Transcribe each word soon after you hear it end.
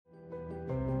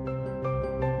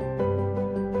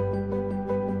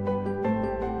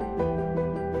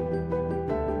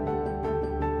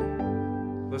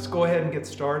go ahead and get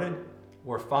started.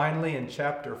 We're finally in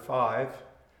chapter 5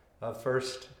 of 1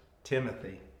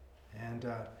 Timothy. And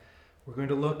we're going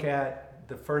to look at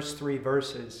the first 3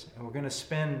 verses. And we're going to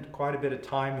spend quite a bit of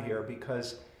time here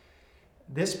because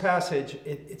this passage,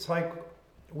 it's like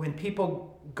when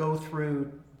people go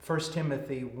through 1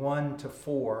 Timothy 1 to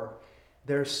 4,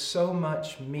 there's so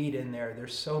much meat in there.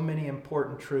 There's so many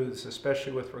important truths,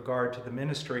 especially with regard to the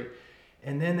ministry.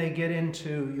 And then they get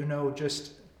into,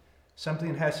 just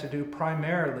something that has to do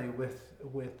primarily with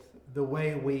the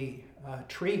way we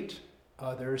treat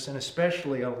others, and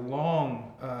especially a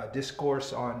long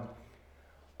discourse on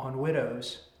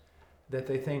widows, that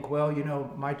they think,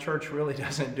 my church really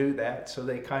doesn't do that, so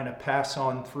they kind of pass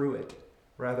on through it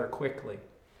rather quickly.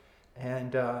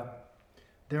 And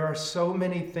there are so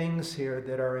many things here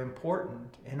that are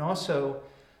important. And also,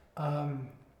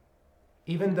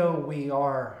 even though we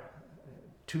are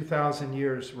 2,000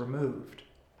 years removed,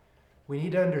 we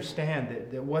need to understand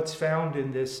that what's found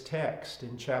in this text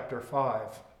in chapter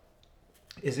 5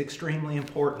 is extremely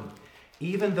important.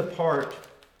 Even the part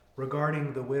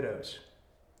regarding the widows.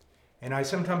 And I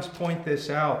sometimes point this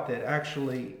out, that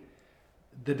actually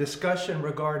the discussion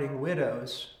regarding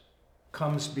widows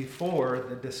comes before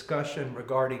the discussion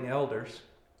regarding elders.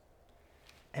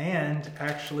 And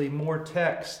actually more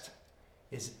text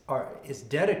is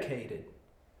dedicated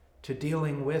to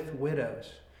dealing with widows.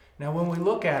 Now when we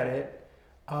look at it,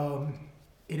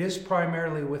 it is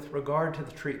primarily with regard to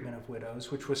the treatment of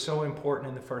widows, which was so important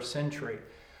in the first century,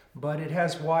 but it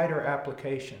has wider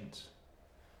applications.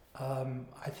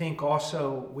 I think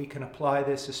also we can apply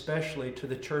this especially to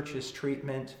the church's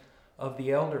treatment of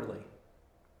the elderly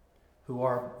who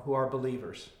are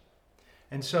believers.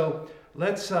 And so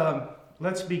let's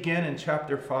begin in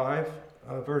chapter 5,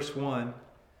 verse 1.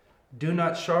 Do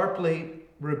not sharply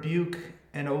rebuke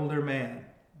an older man,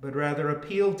 but rather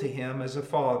appeal to him as a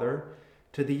father,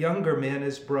 to the younger men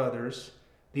as brothers,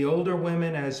 the older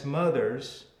women as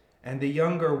mothers, and the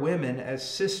younger women as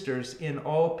sisters in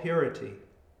all purity.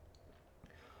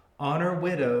 Honor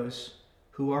widows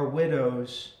who are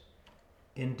widows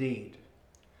indeed.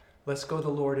 Let's go to the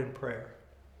Lord in prayer.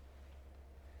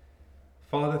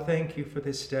 Father, thank you for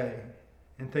this day,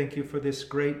 and thank you for this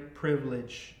great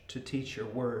privilege to teach your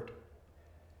word.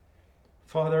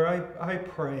 Father, I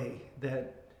pray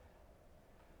that,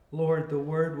 Lord, the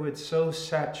word would so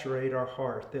saturate our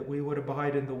heart that we would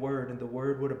abide in the word and the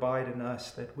word would abide in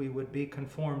us, that we would be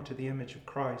conformed to the image of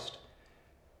Christ,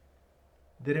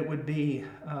 that it would be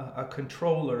a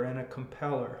controller and a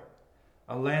compeller,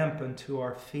 a lamp unto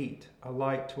our feet, a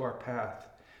light to our path,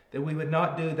 that we would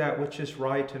not do that which is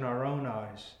right in our own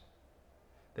eyes,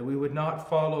 that we would not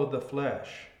follow the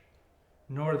flesh,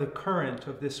 nor the current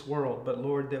of this world, but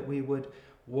Lord, that we would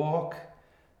walk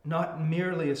not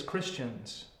merely as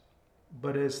Christians,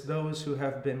 but as those who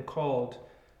have been called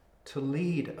to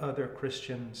lead other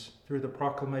Christians through the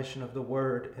proclamation of the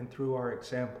word and through our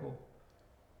example.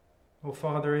 Oh,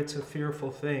 Father, it's a fearful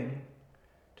thing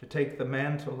to take the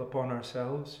mantle upon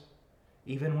ourselves,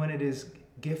 even when it is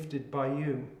gifted by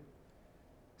you.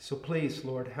 So please,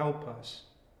 Lord, help us.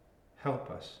 Help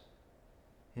us.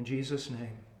 In Jesus'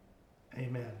 name,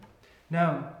 amen.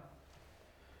 Now,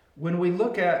 when we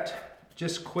look at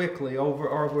just quickly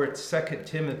over at 2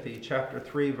 Timothy chapter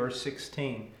 3, verse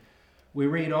 16, we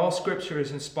read, all scripture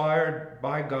is inspired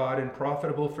by God and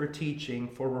profitable for teaching,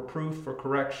 for reproof, for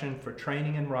correction, for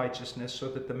training in righteousness, so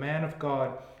that the man of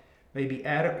God may be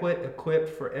adequate, equipped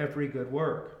for every good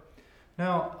work.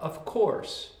 Now, of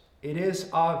course, it is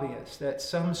obvious that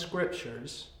some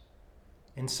scriptures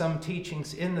and some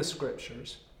teachings in the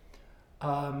scriptures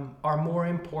are more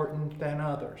important than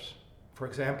others. For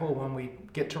example, when we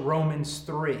get to Romans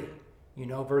 3,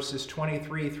 verses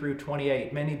 23 through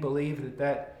 28, many believe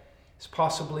that is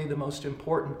possibly the most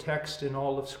important text in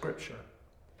all of Scripture.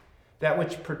 That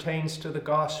which pertains to the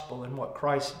gospel and what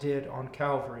Christ did on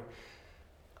Calvary.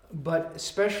 But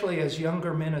especially as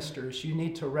younger ministers, you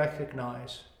need to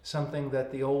recognize something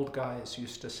that the old guys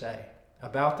used to say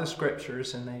about the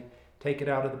Scriptures, and they take it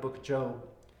out of the book of Job,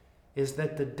 is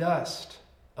that the dust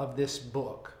of this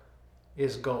book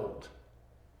is gold.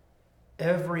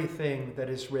 Everything that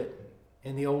is written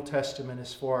in the Old Testament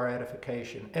is for our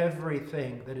edification.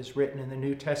 Everything that is written in the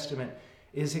New Testament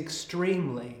is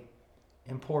extremely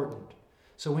important.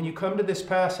 So when you come to this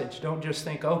passage, don't just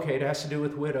think, okay, it has to do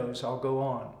with widows, I'll go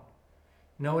on.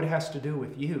 No, it has to do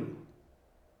with you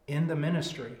in the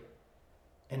ministry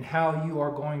and how you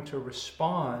are going to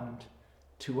respond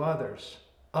to others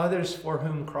for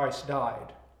whom Christ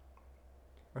died.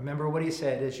 Remember what he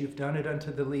said, as you've done it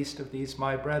unto the least of these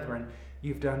my brethren,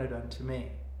 you've done it unto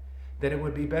me. that it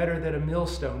would be better that a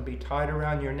millstone be tied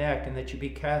around your neck and that you be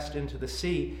cast into the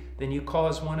sea than you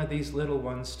cause one of these little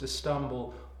ones to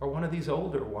stumble or one of these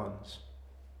older ones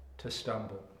to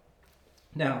stumble.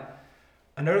 Now,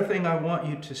 another thing I want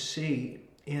you to see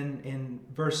in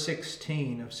verse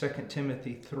 16 of 2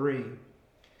 Timothy 3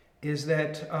 is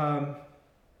that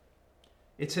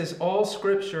it says all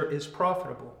Scripture is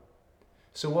profitable.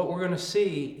 So what we're going to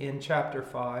see in chapter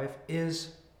 5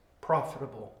 is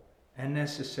profitable and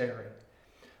necessary.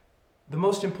 The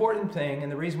most important thing,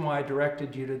 and the reason why I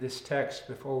directed you to this text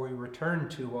before we return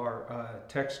to our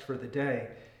text for the day,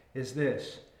 is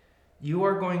this. You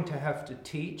are going to have to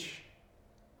teach.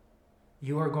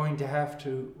 You are going to have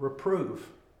to reprove.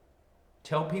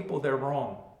 Tell people they're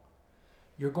wrong.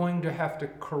 You're going to have to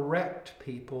correct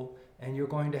people, and you're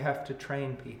going to have to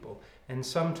train people. And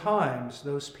sometimes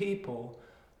those people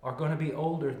are going to be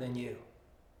older than you.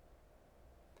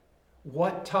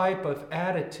 What type of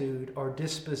attitude or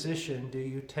disposition do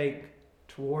you take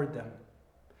toward them?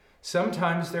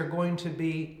 Sometimes they're going to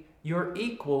be your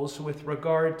equals with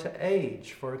regard to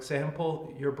age. For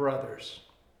example, your brothers.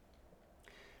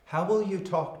 How will you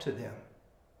talk to them?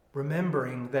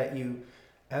 Remembering that you,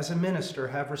 as a minister,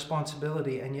 have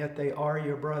responsibility, and yet they are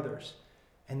your brothers.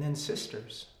 And then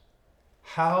sisters.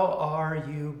 How are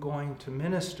you going to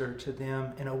minister to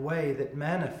them in a way that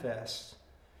manifests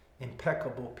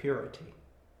impeccable purity?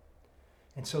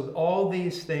 And so all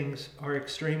these things are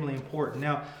extremely important.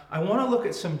 Now, I want to look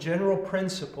at some general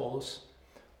principles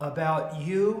about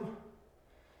you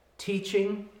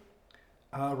teaching,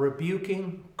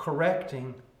 rebuking,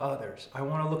 correcting others. I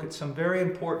want to look at some very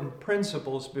important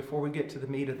principles before we get to the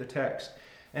meat of the text.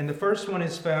 And the first one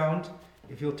is found,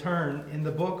 if you'll turn, in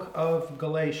the book of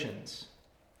Galatians,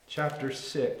 chapter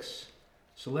 6.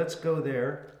 So let's go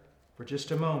there for just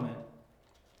a moment,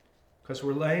 because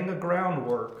we're laying a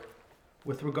groundwork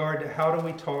with regard to how do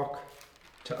we talk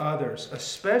to others,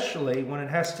 especially when it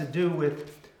has to do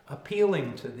with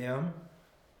appealing to them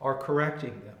or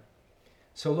correcting them.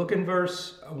 So look in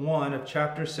verse 1 of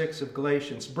chapter 6 of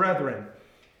Galatians. Brethren,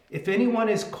 if anyone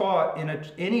is caught in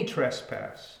any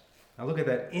trespass, now look at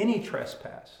that, any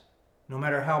trespass, no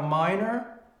matter how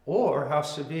minor or how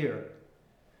severe,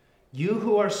 you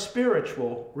who are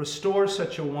spiritual, restore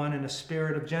such a one in a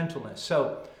spirit of gentleness.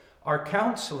 So our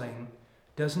counseling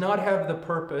does not have the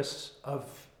purpose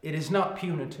of, it is not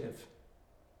punitive.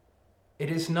 It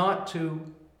is not to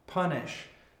punish,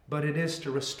 but it is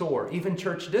to restore. Even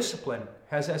church discipline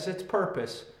has as its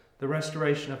purpose the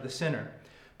restoration of the sinner.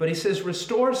 But he says,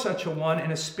 restore such a one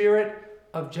in a spirit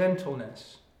of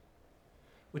gentleness,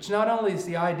 which not only is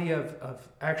the idea of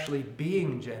actually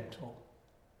being gentle,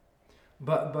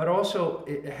 but also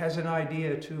it has an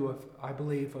idea too of, I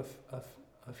believe,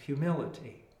 of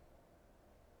humility,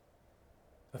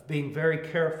 of being very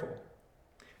careful.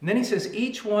 And then he says,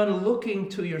 each one looking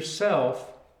to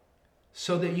yourself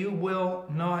so that you will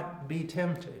not be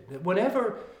tempted. That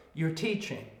whenever you're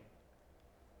teaching,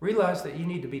 realize that you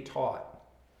need to be taught.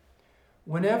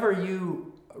 Whenever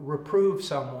you reprove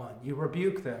someone, you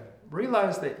rebuke them,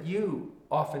 realize that you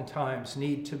oftentimes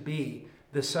need to be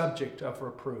the subject of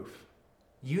reproof.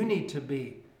 You need to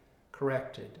be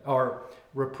corrected or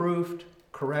reproved,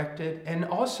 corrected, and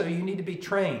also you need to be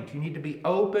trained. You need to be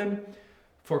open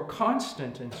for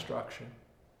constant instruction.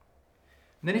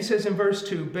 And then he says in verse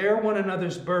 2, bear one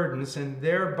another's burdens and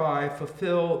thereby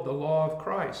fulfill the law of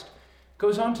Christ.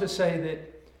 Goes on to say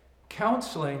that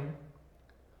counseling,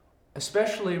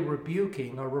 especially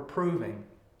rebuking or reproving,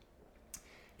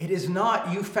 it is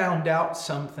not you found out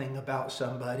something about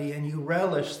somebody and you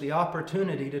relish the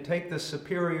opportunity to take the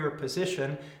superior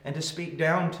position and to speak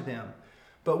down to them.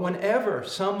 But whenever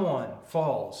someone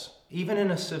falls, even in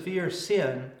a severe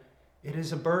sin, it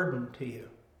is a burden to you.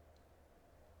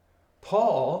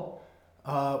 Paul,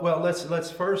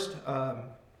 let's first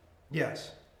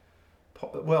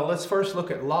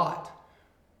look at Lot.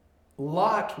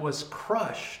 Lot was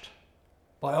crushed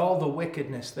by all the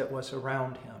wickedness that was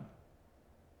around him.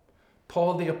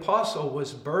 Paul the apostle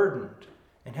was burdened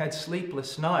and had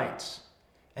sleepless nights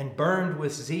and burned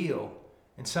with zeal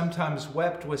and sometimes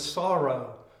wept with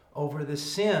sorrow over the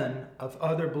sin of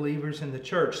other believers in the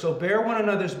church. So bear one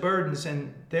another's burdens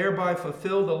and thereby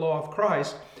fulfill the law of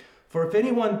Christ. For if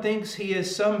anyone thinks he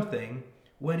is something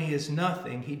when he is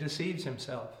nothing, he deceives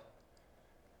himself.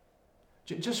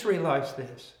 Just realize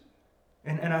this,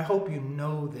 and I hope you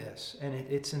know this, and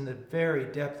it's in the very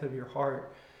depth of your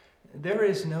heart. There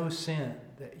is no sin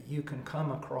that you can come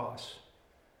across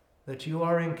that you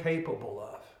are incapable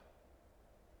of.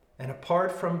 And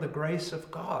apart from the grace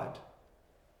of God,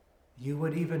 you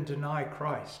would even deny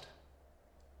Christ.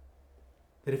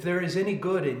 That if there is any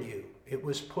good in you, It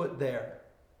was put there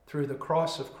through the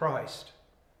cross of Christ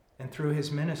and through his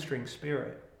ministering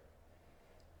spirit.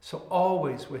 So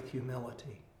always with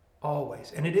humility,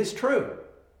 always. And it is true.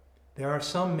 There are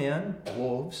some men,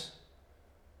 wolves,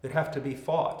 that have to be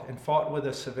fought and fought with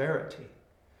a severity.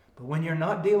 But when you're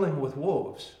not dealing with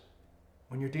wolves,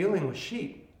 when you're dealing with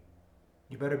sheep,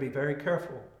 you better be very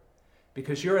careful,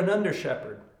 because you're an under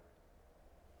shepherd.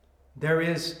 There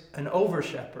is an over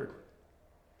shepherd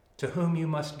to whom you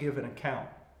must give an account.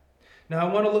 Now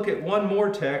I want to look at one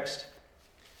more text.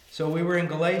 So we were in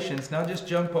Galatians. Now just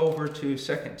jump over to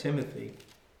 2 Timothy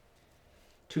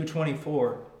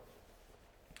 2:24.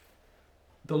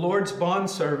 The Lord's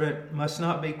bondservant must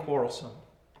not be quarrelsome.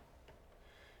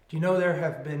 Do you know there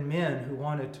have been men who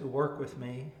wanted to work with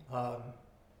me,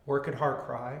 work at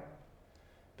HeartCry,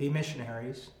 be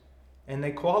missionaries, and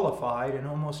they qualified in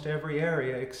almost every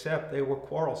area except they were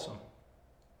quarrelsome.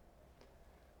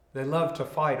 They loved to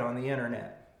fight on the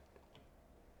internet.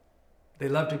 They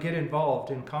love to get involved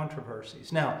in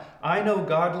controversies. Now, I know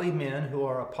godly men who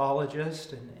are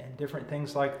apologists and different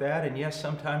things like that, and yes,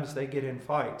 sometimes they get in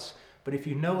fights. But if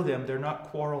you know them, they're not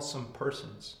quarrelsome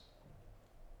persons.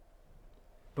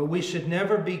 But we should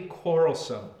never be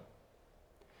quarrelsome.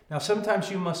 Now, sometimes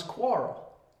you must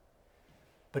quarrel.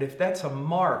 But if that's a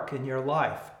mark in your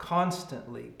life,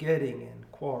 constantly getting in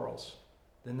quarrels,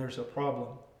 then there's a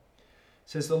problem. It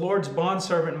says, the Lord's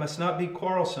bondservant must not be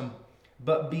quarrelsome,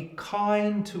 but be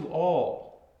kind to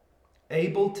all,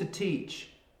 able to teach,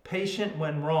 patient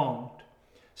when wronged.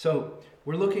 So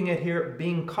we're looking at here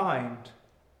being kind,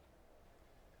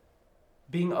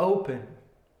 being open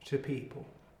to people,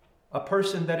 a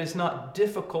person that is not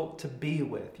difficult to be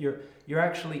with. You're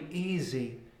actually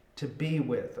easy to be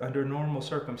with under normal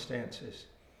circumstances.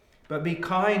 But be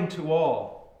kind to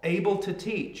all, able to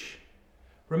teach.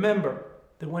 Remember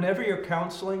that whenever you're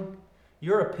counseling,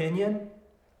 your opinion,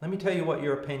 let me tell you what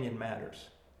your opinion matters.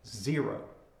 0.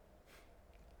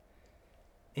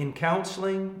 In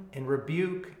counseling, in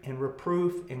rebuke, in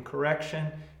reproof, in correction,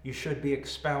 you should be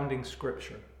expounding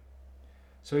Scripture.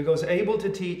 So he goes, able to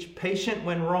teach, patient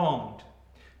when wronged.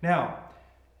 Now,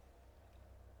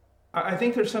 I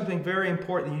think there's something very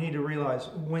important you need to realize.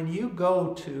 When you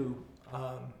go to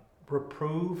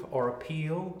reprove or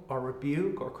appeal or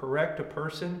rebuke or correct a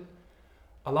person,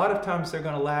 a lot of times they're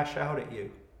going to lash out at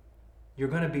you. You're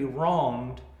going to be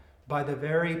wronged by the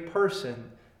very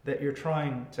person that you're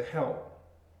trying to help.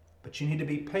 But you need to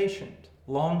be patient,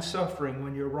 long-suffering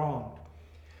when you're wronged.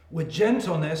 With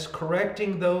gentleness,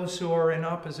 correcting those who are in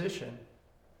opposition.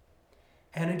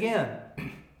 And again,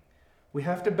 we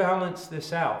have to balance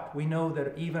this out. We know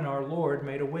that even our Lord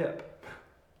made a whip.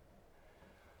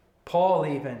 Paul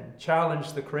even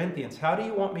challenged the Corinthians, how do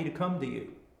you want me to come to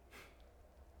you?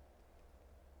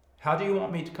 How do you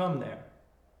want me to come there?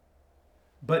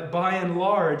 But by and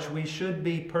large, we should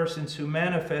be persons who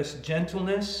manifest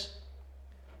gentleness,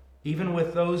 even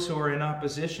with those who are in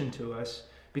opposition to us.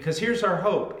 Because here's our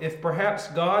hope. If perhaps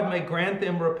God may grant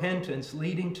them repentance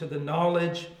leading to the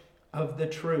knowledge of the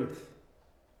truth.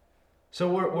 So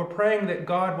we're praying that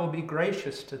God will be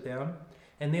gracious to them.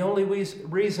 And the only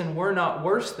reason we're not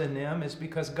worse than them is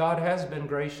because God has been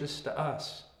gracious to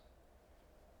us.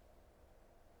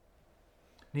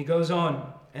 And he goes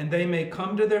on, and they may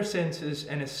come to their senses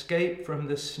and escape from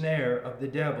the snare of the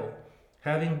devil,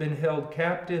 having been held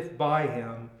captive by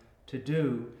him to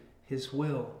do his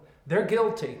will. They're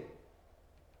guilty.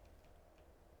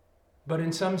 But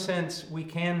in some sense, we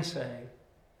can say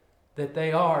that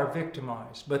they are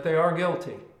victimized, but they are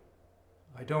guilty.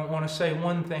 I don't want to say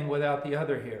one thing without the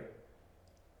other here.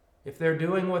 If they're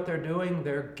doing what they're doing,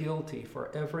 they're guilty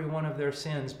for every one of their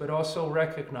sins, but also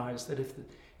recognize that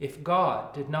if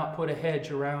God did not put a hedge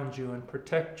around you and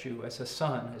protect you as a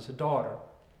son, as a daughter,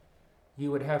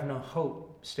 you would have no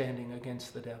hope standing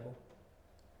against the devil.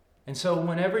 And so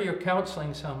whenever you're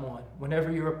counseling someone,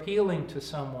 whenever you're appealing to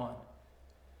someone,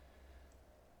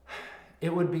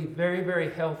 it would be very,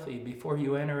 very healthy before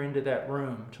you enter into that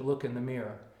room to look in the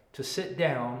mirror, to sit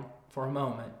down for a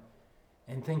moment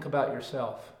and think about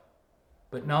yourself,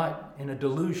 but not in a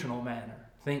delusional manner.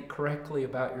 Think correctly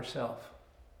about yourself,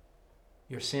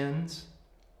 your sins,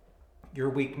 your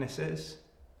weaknesses,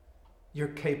 your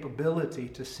capability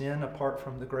to sin apart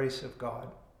from the grace of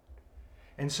God.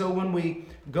 And so when we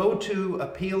go to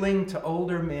appealing to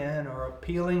older men or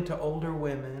appealing to older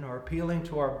women or appealing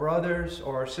to our brothers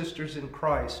or our sisters in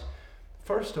Christ,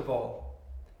 first of all,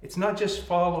 it's not just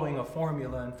following a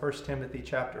formula in 1 Timothy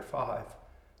chapter 5,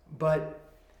 but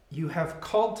you have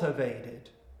cultivated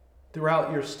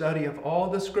throughout your study of all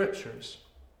the scriptures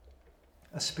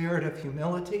a spirit of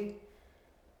humility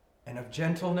and of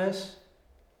gentleness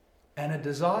and a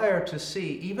desire to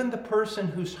see even the person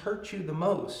who's hurt you the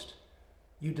most.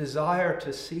 You desire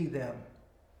to see them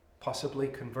possibly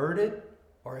converted,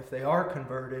 or if they are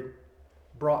converted,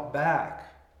 brought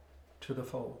back to the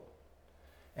fold.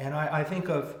 And I think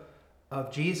of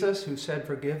Jesus, who said,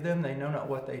 "Forgive them, they know not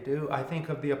what they do." I think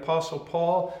of the Apostle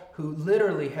Paul, who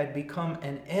literally had become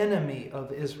an enemy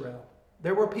of Israel.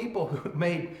 There were people who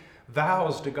made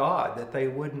vows to God that they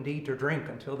wouldn't eat or drink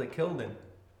until they killed him.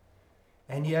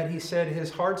 And yet he said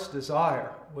his heart's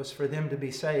desire was for them to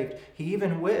be saved. He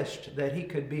even wished that he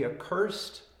could be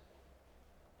accursed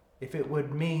if it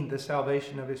would mean the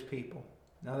salvation of his people.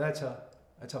 Now that's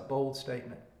a bold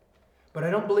statement. But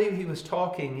I don't believe he was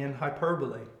talking in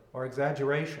hyperbole or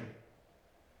exaggeration.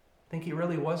 I think he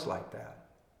really was like that.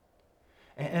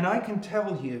 And I can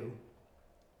tell you,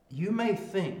 you may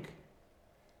think,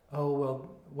 oh,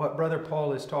 well, what Brother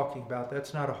Paul is talking about,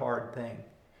 that's not a hard thing.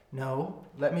 No,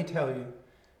 let me tell you,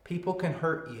 people can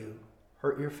hurt you,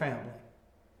 hurt your family,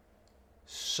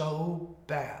 so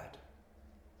bad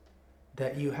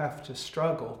that you have to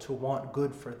struggle to want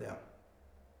good for them.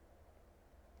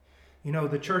 You know,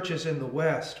 the churches in the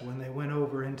West, when they went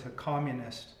over into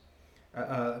communist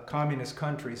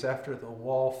countries after the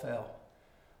wall fell,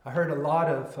 I heard a lot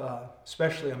of,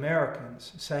 especially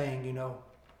Americans, saying,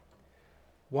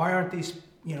 why aren't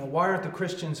the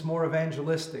Christians more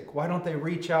evangelistic? Why don't they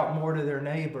reach out more to their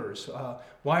neighbors?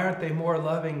 Why aren't they more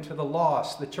loving to the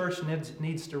lost? The church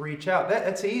needs to reach out.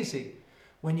 That's easy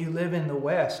when you live in the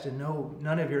West and know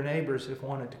none of your neighbors have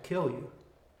wanted to kill you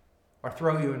or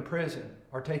throw you in prison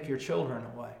or take your children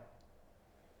away.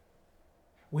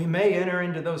 We may enter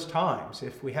into those times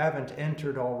if we haven't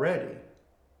entered already.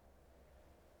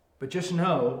 But just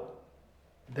know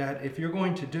that if you're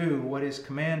going to do what is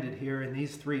commanded here in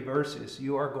these 3 verses,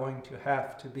 you are going to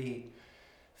have to be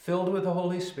filled with the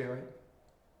Holy Spirit.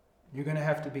 You're going to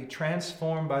have to be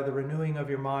transformed by the renewing of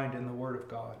your mind in the Word of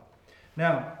God.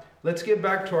 Now, let's get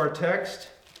back to our text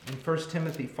in 1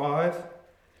 Timothy 5.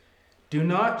 Do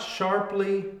not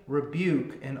sharply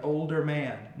rebuke an older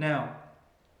man. Now,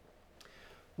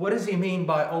 what does he mean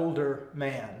by older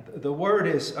man? The word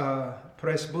is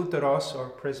presbyteros or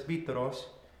presbyteros,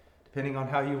 depending on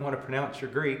how you want to pronounce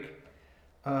your Greek.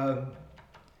 And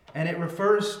it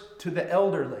refers to the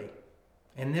elderly.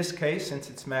 In this case, since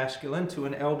it's masculine, to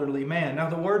an elderly man. Now,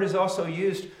 the word is also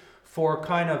used for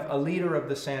kind of a leader of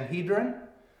the Sanhedrin.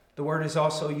 The word is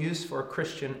also used for a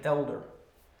Christian elder.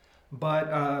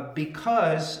 But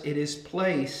because it is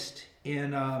placed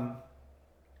in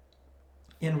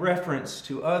reference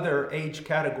to other age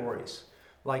categories,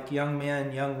 like young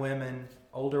men, young women,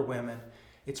 older women,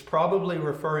 it's probably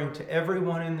referring to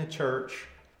everyone in the church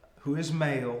who is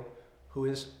male, who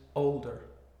is older,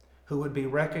 who would be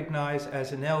recognized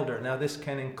as an elder. Now, this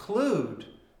can include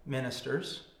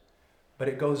ministers, but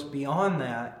it goes beyond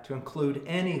that to include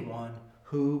anyone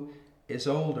who is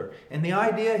older. And the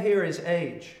idea here is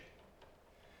age.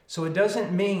 So it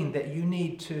doesn't mean that you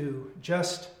need to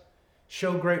just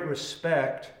show great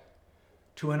respect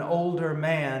to an older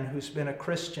man who's been a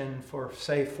Christian for,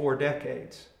 say, 4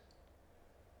 decades.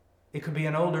 It could be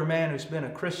an older man who's been a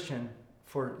Christian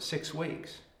for 6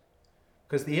 weeks.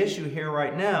 Because the issue here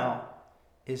right now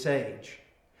is age.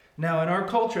 Now, in our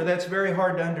culture, that's very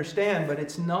hard to understand, but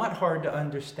it's not hard to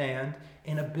understand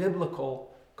in a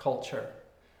biblical culture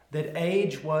that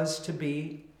age was to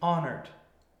be honored.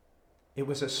 It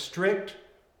was a strict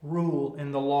rule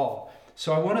in the law.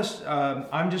 So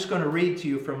I'm just going to read to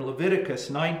you from Leviticus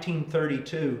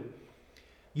 19:32.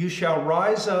 You shall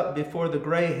rise up before the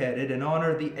gray-headed and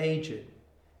honor the aged,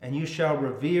 and you shall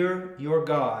revere your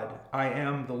God. I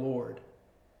am the Lord.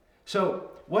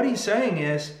 So what he's saying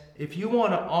is, if you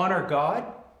want to honor God,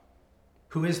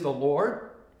 who is the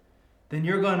Lord, then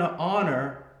you're going to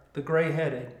honor the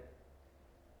gray-headed.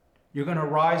 You're going to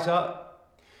rise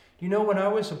up. You know, when I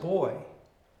was a boy,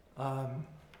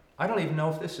 I don't even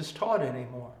know if this is taught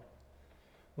anymore.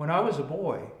 When I was a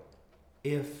boy,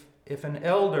 if an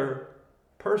elder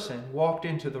person walked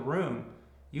into the room,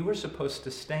 you were supposed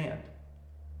to stand.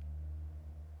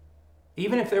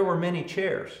 Even if there were many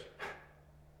chairs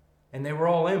and they were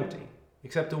all empty,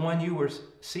 except the one you were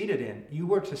seated in, you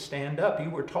were to stand up. You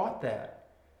were taught that.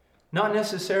 Not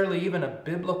necessarily even a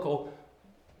biblical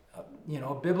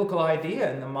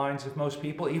idea in the minds of most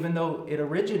people, even though it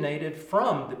originated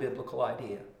from the biblical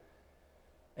idea.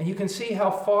 And you can see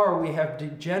how far we have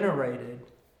degenerated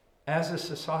as a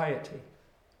society.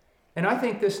 And I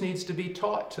think this needs to be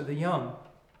taught to the young.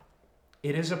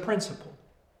 It is a principle,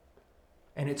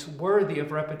 and it's worthy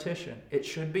of repetition. It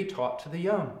should be taught to the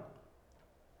young.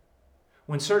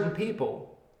 When certain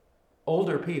people,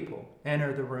 older people,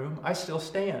 enter the room, I still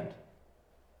stand.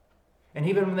 And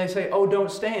even when they say, oh,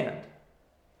 don't stand,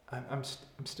 I'm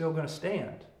still going to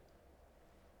stand.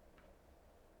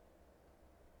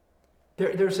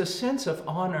 There's a sense of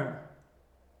honor.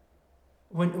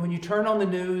 When you turn on the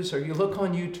news or you look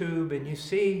on YouTube and you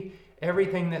see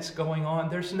everything that's going on,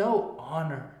 there's no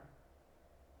honor.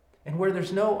 And where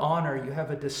there's no honor, you have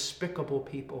a despicable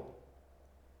people.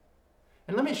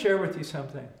 And let me share with you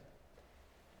something.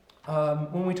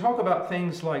 When we talk about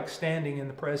things like standing in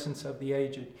the presence of the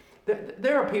aged,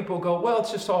 there are people who go, well,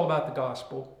 it's just all about the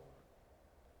gospel.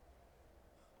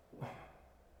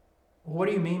 What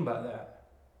do you mean by that?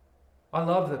 I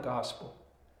love the gospel.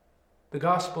 The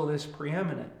gospel is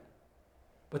preeminent.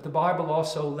 But the Bible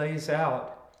also lays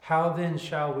out, how then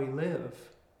shall we live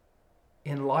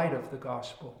in light of the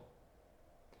gospel?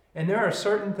 And there are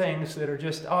certain things that are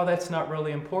just, oh, that's not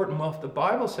really important. Well, if the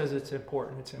Bible says it's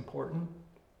important, it's important.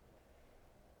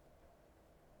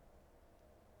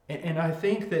 And I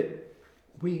think that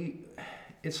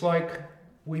it's like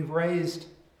we've raised,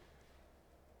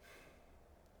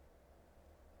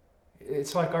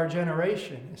 it's like our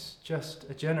generation is just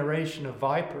a generation of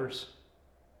vipers,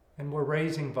 and we're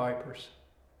raising vipers.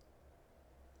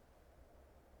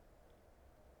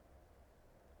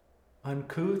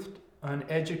 Uncouth,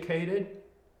 uneducated,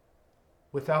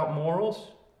 without morals.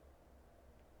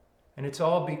 And it's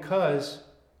all because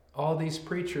all these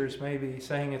preachers, maybe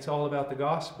saying it's all about the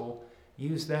gospel,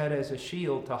 use that as a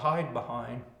shield to hide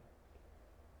behind.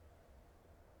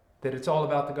 That it's all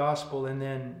about the gospel, and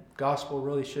then gospel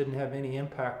really shouldn't have any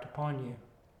impact upon you.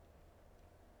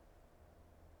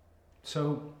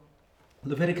 So,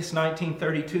 Leviticus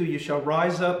 19:32, you shall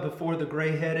rise up before the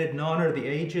gray-headed and honor the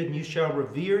aged, and you shall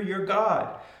revere your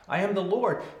God. I am the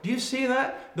Lord. Do you see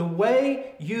that? The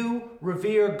way you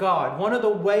revere God, one of the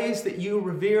ways that you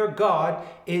revere God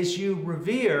is you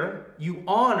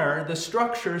honor the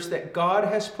structures that God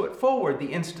has put forward,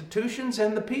 the institutions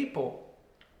and the people.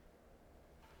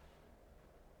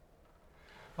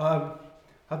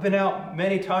 I've been out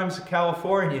many times in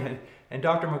California, and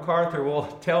Dr. MacArthur will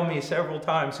tell me several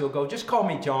times, he'll go, just call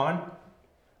me John.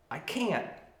 I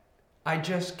can't. I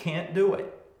just can't do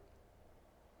it.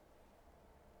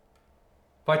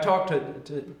 If I talk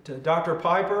to Dr.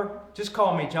 Piper, just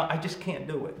call me John. I just can't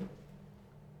do it.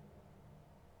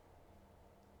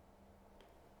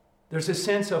 There's a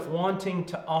sense of wanting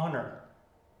to honor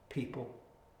people.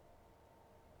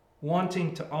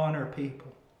 Wanting to honor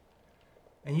people.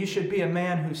 And you should be a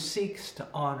man who seeks to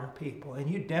honor people. And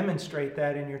you demonstrate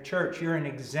that in your church. You're an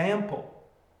example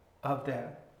of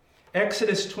that.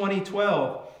 Exodus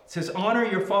 20:12 says, honor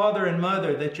your father and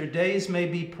mother, that your days may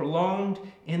be prolonged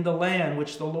in the land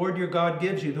which the Lord your God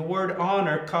gives you. The word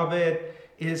honor, kaved,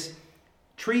 is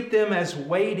treat them as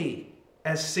weighty,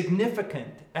 as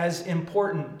significant, as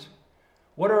important.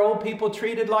 What are old people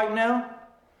treated like now?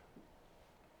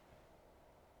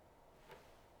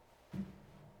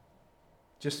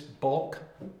 Just bulk,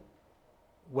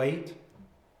 weight,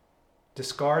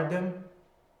 discard them.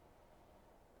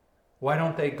 Why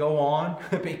don't they go on?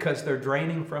 Because they're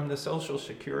draining from the Social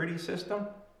Security system?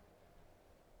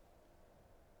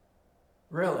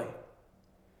 Really?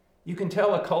 You can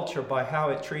tell a culture by how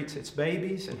it treats its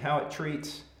babies and how it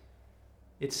treats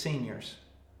its seniors.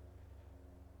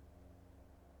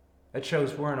 That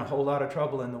shows we're in a whole lot of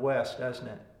trouble in the West, doesn't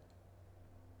it?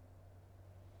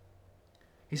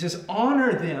 He says,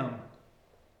 honor them.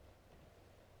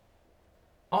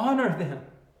 Honor them.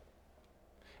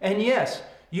 And yes,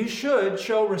 you should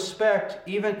show respect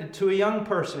even to a young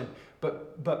person.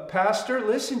 But pastor,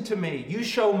 listen to me. You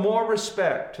show more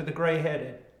respect to the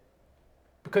gray-headed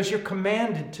because you're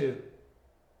commanded to.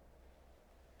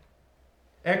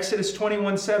 Exodus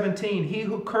 21:17, he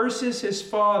who curses his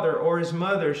father or his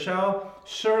mother shall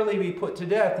surely be put to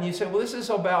death. And you say, well, this is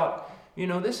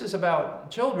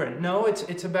about children. No,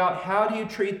 it's about how do you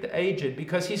treat the aged?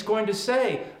 Because he's going to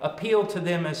say, appeal to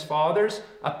them as fathers,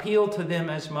 appeal to them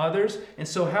as mothers. And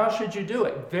so how should you do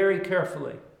it? Very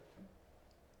carefully.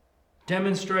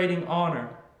 Demonstrating honor.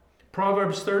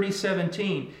 Proverbs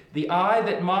 30:17, the eye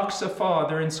that mocks a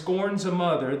father and scorns a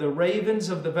mother, the ravens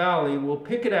of the valley will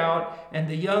pick it out, and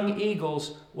the young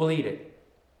eagles will eat it.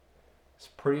 It's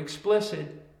pretty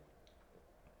explicit.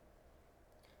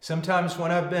 Sometimes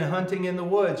when I've been hunting in the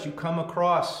woods, you come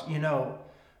across, an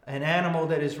animal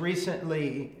that has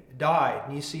recently died,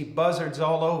 and you see buzzards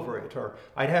all over it. Or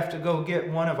I'd have to go get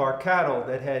one of our cattle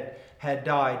that had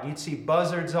died. You'd see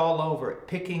buzzards all over it,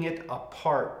 picking it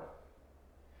apart.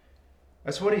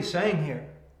 That's what he's saying here.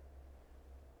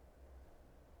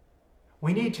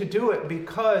 We need to do it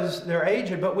because they're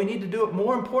aged, but we need to do it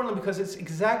more importantly because it's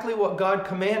exactly what God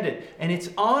commanded. And it's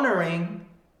honoring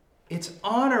It's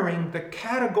honoring the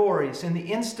categories and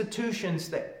the institutions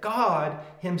that God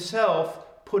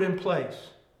Himself put in place.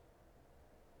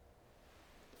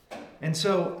 And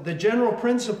so the general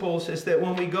principles is that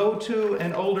when we go to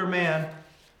an older man,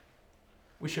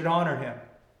 we should honor him.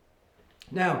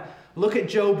 Now, look at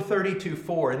Job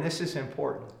 32:4, and this is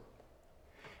important.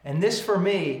 And this for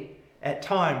me, at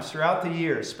times throughout the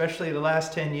years, especially the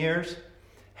last 10 years,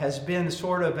 has been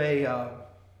sort of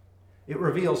it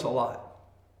reveals a lot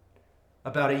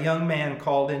about a young man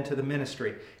called into the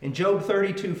ministry. In Job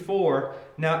 32:4,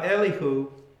 now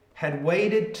Elihu had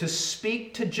waited to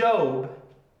speak to Job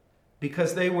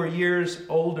because they were years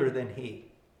older than he.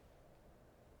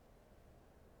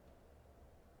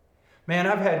 Man,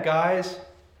 I've had guys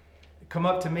come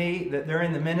up to me that they're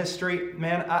in the ministry.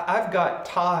 Man, I've got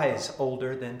ties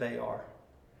older than they are.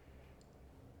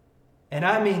 And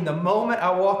I mean, the moment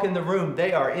I walk in the room,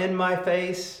 they are in my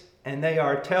face and they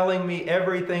are telling me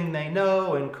everything they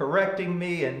know and correcting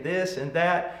me and this and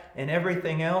that and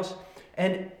everything else.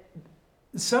 And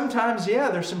sometimes, yeah,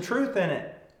 there's some truth in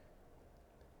it.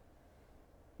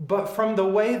 But from the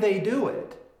way they do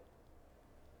it,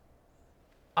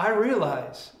 I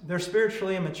realize they're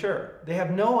spiritually immature. They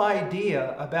have no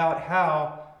idea about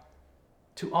how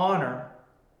to honor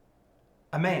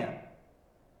a man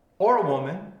or a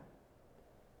woman.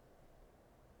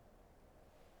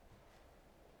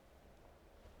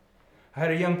 I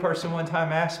had a young person one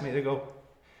time ask me, they go,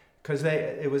 because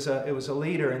it was a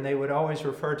leader, and they would always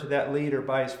refer to that leader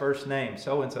by his first name,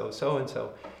 so-and-so,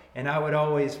 so-and-so. And I would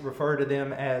always refer to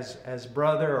them as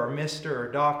brother or mister or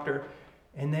doctor.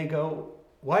 And they go,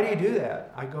 why do you do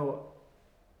that? I go,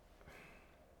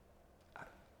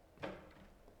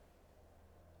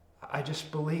 I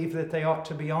just believe that they ought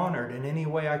to be honored. In any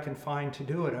way I can find to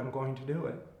do it, I'm going to do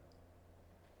it.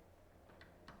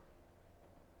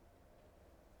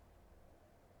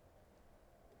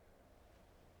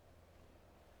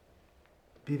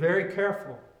 Be very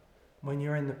careful when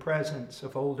you're in the presence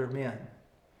of older men.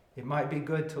 It might be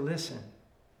good to listen.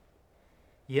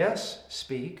 Yes,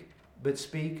 speak, but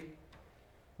speak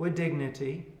with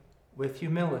dignity, with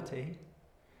humility,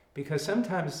 because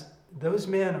sometimes those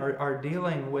men are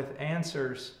dealing with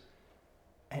answers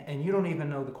and you don't even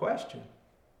know the question.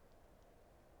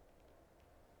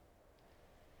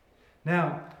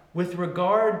 Now, with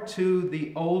regard to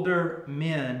the older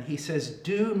men, he says,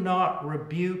 do not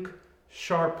rebuke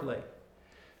sharply.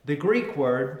 The Greek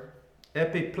word,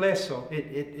 epipleso,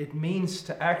 it means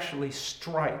to actually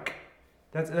strike.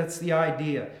 That's the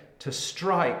idea, to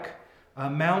strike.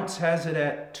 Mounts has it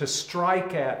at to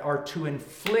strike at or to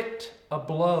inflict a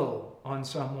blow on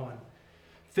someone.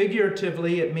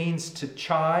 Figuratively, it means to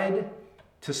chide,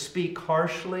 to speak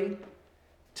harshly,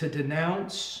 to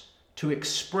denounce, to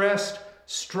express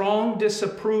strong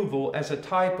disapproval as a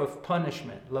type of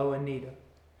punishment. Lo and Nida.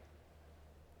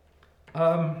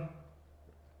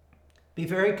 Be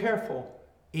very careful,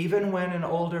 even when an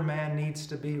older man needs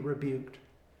to be rebuked.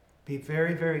 Be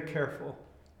very, very careful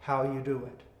how you do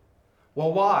it.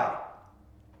 Well, why?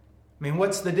 I mean,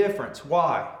 what's the difference?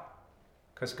 Why?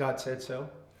 Because God said so.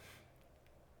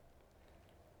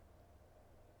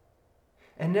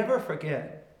 And never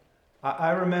forget, I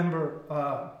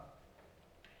remember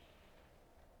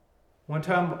one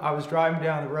time I was driving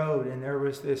down the road and there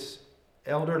was this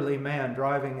elderly man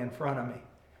driving in front of me.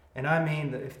 And I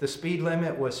mean, if the speed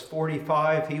limit was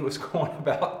 45, he was going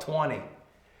about 20.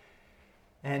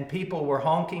 And people were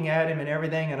honking at him and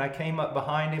everything, and I came up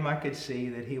behind him. I could see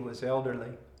that he was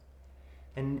elderly.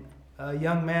 And a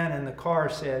young man in the car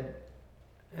said,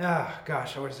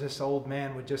 gosh, I wish this old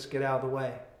man would just get out of the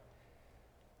way.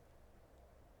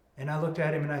 And I looked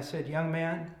at him and I said, young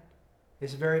man,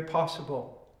 it's very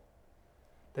possible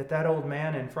that that old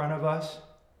man in front of us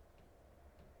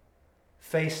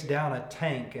faced down a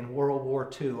tank in World War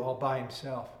II all by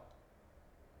himself.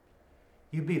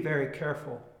 You be very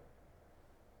careful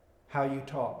how you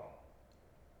talk.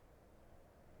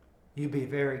 You be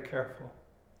very careful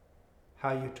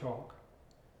how you talk.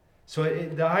 So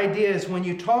the idea is when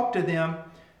you talk to them,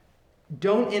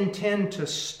 don't intend to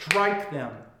strike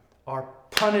them or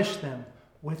punish them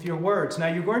with your words. Now,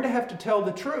 you're going to have to tell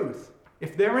the truth.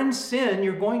 If they're in sin,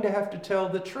 you're going to have to tell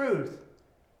the truth.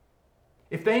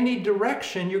 If they need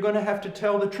direction, you're going to have to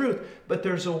tell the truth. But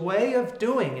there's a way of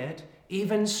doing it,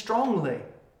 even strongly,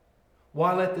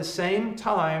 while at the same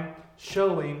time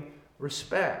showing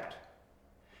respect.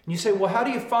 And you say, well, how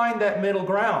do you find that middle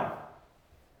ground?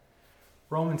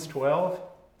 Romans 12,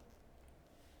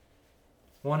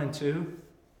 1 and 2.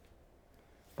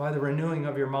 By the renewing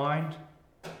of your mind.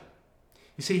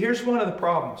 You see, here's one of the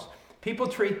problems. People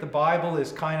treat the Bible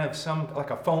as kind of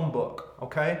like a phone book,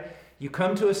 okay? You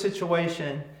come to a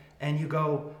situation and you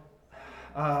go,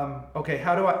 okay,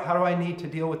 how do I need to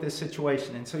deal with this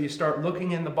situation? And so you start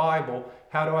looking in the Bible.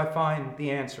 How do I find the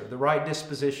answer, the right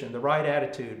disposition, the right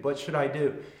attitude? What should I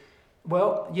do?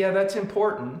 Well, yeah, that's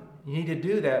important. You need to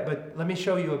do that, but let me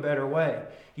show you a better way.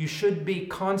 You should be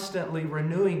constantly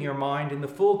renewing your mind in the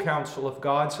full counsel of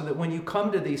God so that when you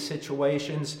come to these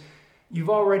situations,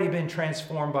 you've already been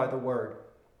transformed by the Word.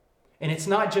 And it's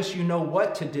not just you know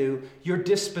what to do, your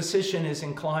disposition is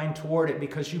inclined toward it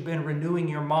because you've been renewing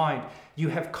your mind. You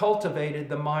have cultivated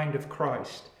the mind of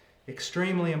Christ.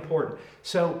 Extremely important.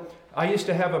 So I used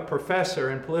to have a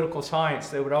professor in political science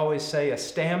that would always say a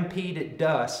stampede at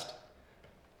dust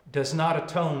does not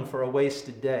atone for a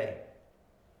wasted day.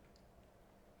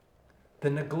 The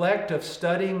neglect of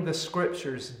studying the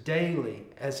Scriptures daily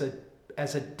as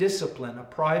a discipline, a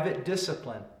private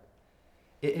discipline,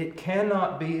 it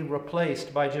cannot be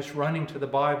replaced by just running to the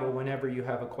Bible whenever you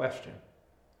have a question.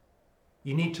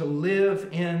 You need to live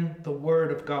in the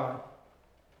Word of God.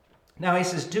 Now he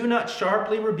says, do not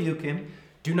sharply rebuke him.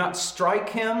 Do not strike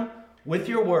him with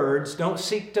your words. Don't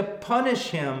seek to punish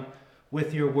him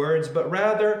with your words, but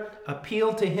rather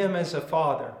appeal to him as a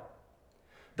father.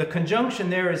 The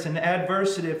conjunction there is an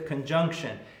adversative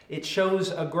conjunction. It shows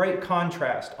a great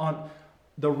contrast. On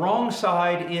the wrong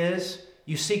side is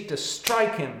you seek to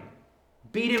strike him,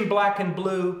 beat him black and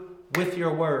blue with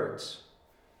your words.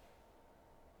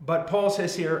 But Paul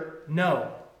says here,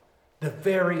 no. The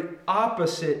very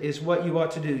opposite is what you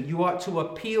ought to do. You ought to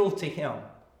appeal to him.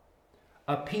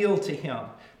 Appeal to him.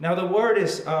 Now the word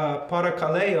is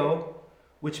parakaleo,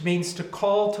 which means to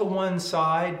call to one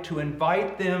side, to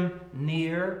invite them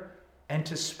near, and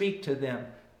to speak to them,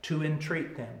 to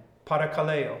entreat them.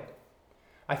 Parakaleo.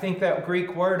 I think that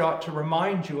Greek word ought to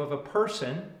remind you of a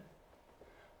person,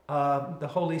 the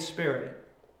Holy Spirit.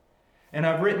 And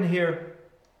I've written here,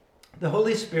 the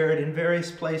Holy Spirit in various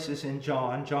places in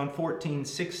John 14,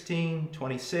 16,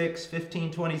 26,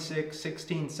 15, 26,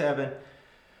 16, 7,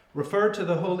 refer to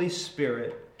the Holy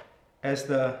Spirit as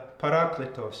the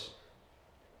Parakletos.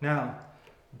 Now,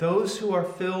 those who are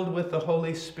filled with the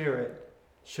Holy Spirit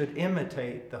should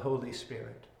imitate the Holy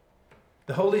Spirit.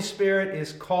 The Holy Spirit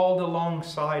is called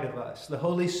alongside of us. The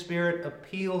Holy Spirit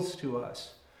appeals to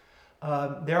us.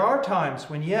 There are times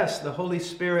when, yes, the Holy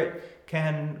Spirit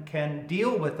can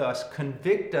deal with us,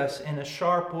 convict us in a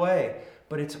sharp way,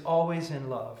 but it's always in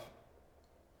love.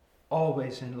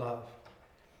 Always in love.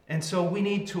 And so we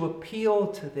need to appeal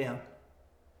to them.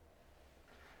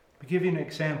 I'll give you an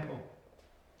example.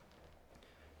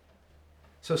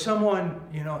 So someone,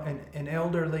 an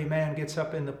elderly man gets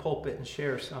up in the pulpit and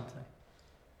shares something.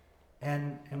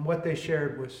 And what they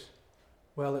shared was,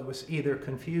 well, it was either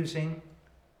confusing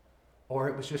or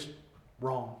it was just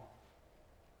wrong.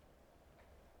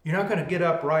 You're not going to get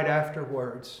up right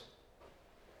afterwards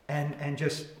and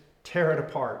just tear it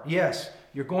apart. Yes,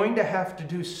 you're going to have to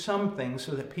do something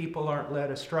so that people aren't led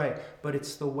astray, but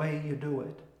it's the way you do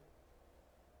it.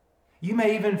 You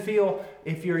may even feel,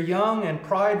 if you're young and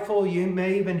prideful, you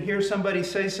may even hear somebody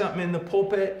say something in the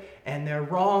pulpit and they're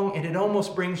wrong, and it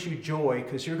almost brings you joy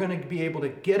because you're going to be able to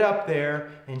get up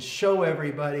there and show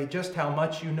everybody just how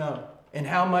much you know and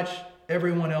how much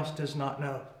everyone else does not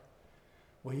know.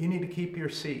 Well, you need to keep your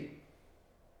seat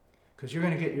because you're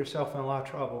going to get yourself in a lot of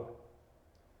trouble.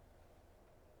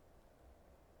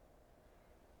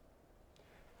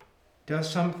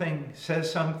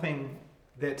 Says something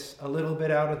that's a little bit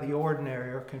out of the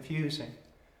ordinary or confusing.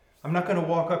 I'm not going to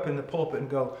walk up in the pulpit and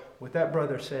go, what that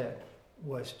brother said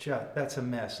was that's a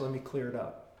mess. Let me clear it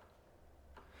up.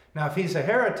 Now, if he's a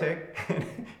heretic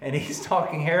and he's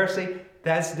talking heresy,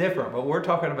 that's different. But we're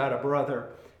talking about a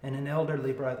brother and an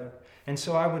elderly brother. And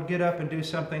so I would get up and do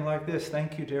something like this.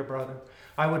 Thank you, dear brother.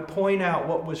 I would point out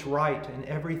what was right in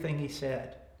everything he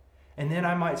said. And then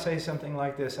I might say something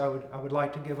like this. I would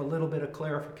like to give a little bit of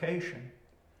clarification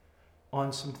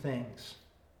on some things.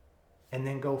 And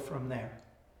then go from there.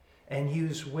 And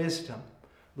use wisdom.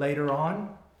 Later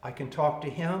on, I can talk to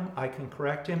him. I can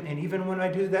correct him. And even when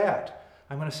I do that,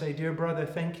 I'm going to say, dear brother,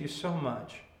 thank you so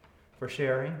much for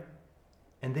sharing.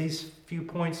 And these few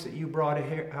points that you brought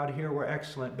out here were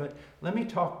excellent. But let me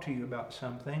talk to you about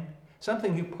something.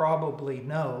 Something you probably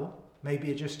know. Maybe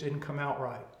it just didn't come out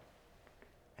right.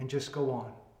 And just go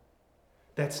on.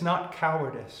 That's not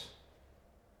cowardice.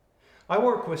 I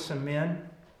work with some men,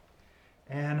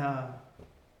 and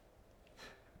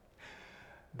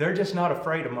they're just not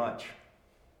afraid of much.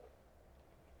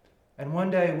 And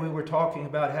one day we were talking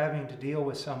about having to deal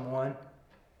with someone,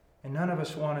 and none of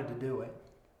us wanted to do it.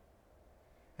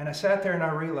 And I sat there and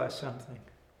I realized something.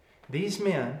 These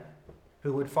men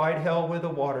who would fight hell with a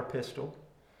water pistol,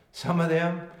 Some of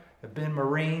them have been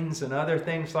Marines and other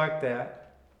things like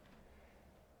that.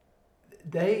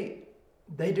 They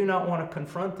do not want to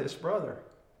confront this brother.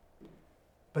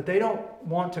 But they don't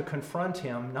want to confront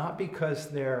him, not because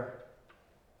they're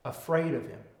afraid of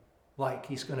him, like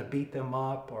he's going to beat them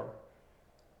up, or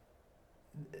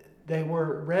they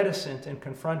were reticent in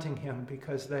confronting him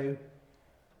because they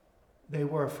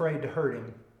were afraid to hurt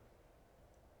him.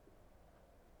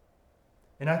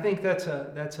 And I think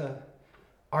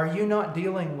are you not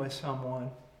dealing with someone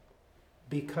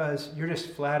because you're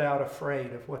just flat out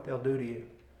afraid of what they'll do to you?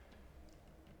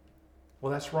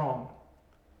 Well, that's wrong.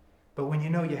 But when you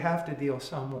know you have to deal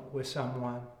with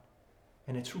someone,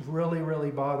 and it's really,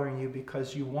 really bothering you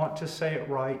because you want to say it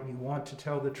right and you want to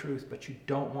tell the truth, but you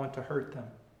don't want to hurt them,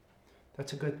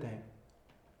 that's a good thing.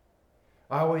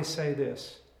 I always say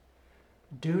this: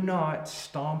 do not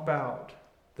stomp out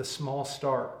the small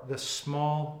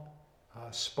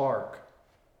spark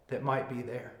that might be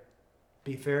there.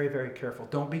 Be very, very careful.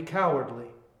 Don't be cowardly.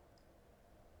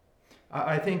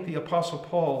 I think the Apostle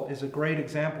Paul is a great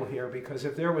example here, because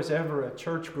if there was ever a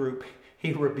church group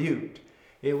he rebuked,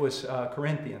 it was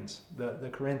Corinthians, the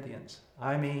Corinthians.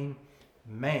 I mean,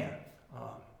 man.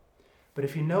 But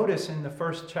if you notice in the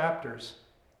first chapters,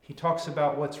 he talks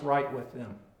about what's right with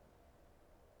them.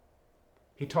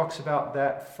 He talks about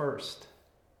that first.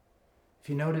 If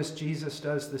you notice, Jesus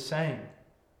does the same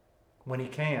when he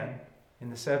can in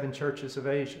the 7 churches of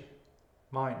Asia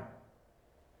Minor.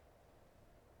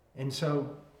 And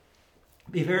so,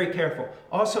 be very careful.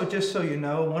 Also, just so you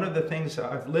know, one of the things,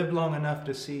 I've lived long enough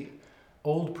to see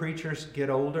old preachers get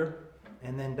older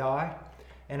and then die.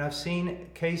 And I've seen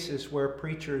cases where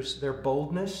preachers, their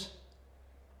boldness,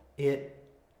 it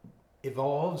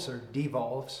evolves or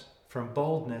devolves from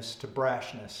boldness to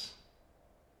brashness.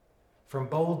 From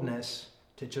boldness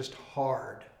to just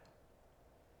hard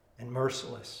and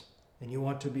merciless. And you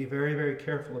want to be very, very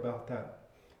careful about that.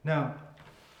 Now,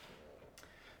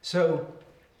 so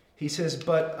he says,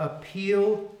 but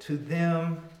appeal to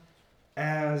them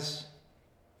as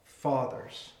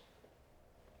fathers.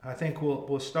 I think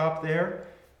we'll stop there.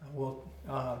 We'll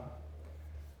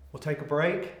take a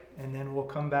break, and then we'll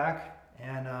come back.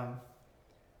 And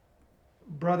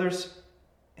brothers,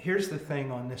 here's the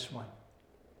thing on this one.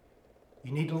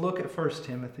 You need to look at 1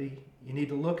 Timothy. You need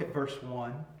to look at verse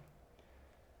 1.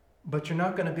 But you're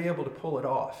not going to be able to pull it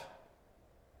off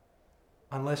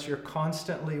unless you're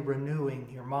constantly renewing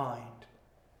your mind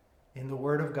in the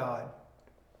Word of God,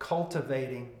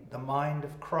 cultivating the mind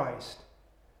of Christ,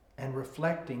 and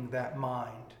reflecting that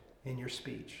mind in your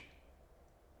speech.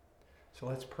 So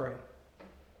let's pray.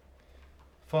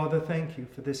 Father, thank you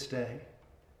for this day.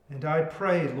 And I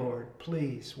pray, Lord,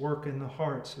 please work in the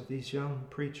hearts of these young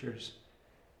preachers.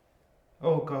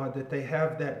 Oh God, that they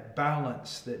have that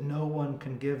balance that no one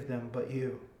can give them but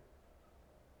you.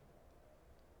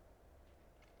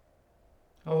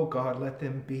 Oh God, let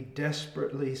them be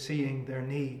desperately seeing their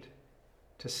need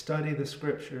to study the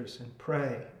Scriptures and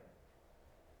pray,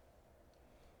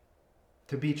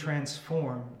 to be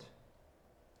transformed.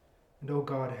 And oh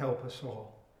God, help us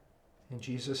all. In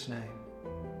Jesus' name,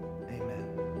 amen.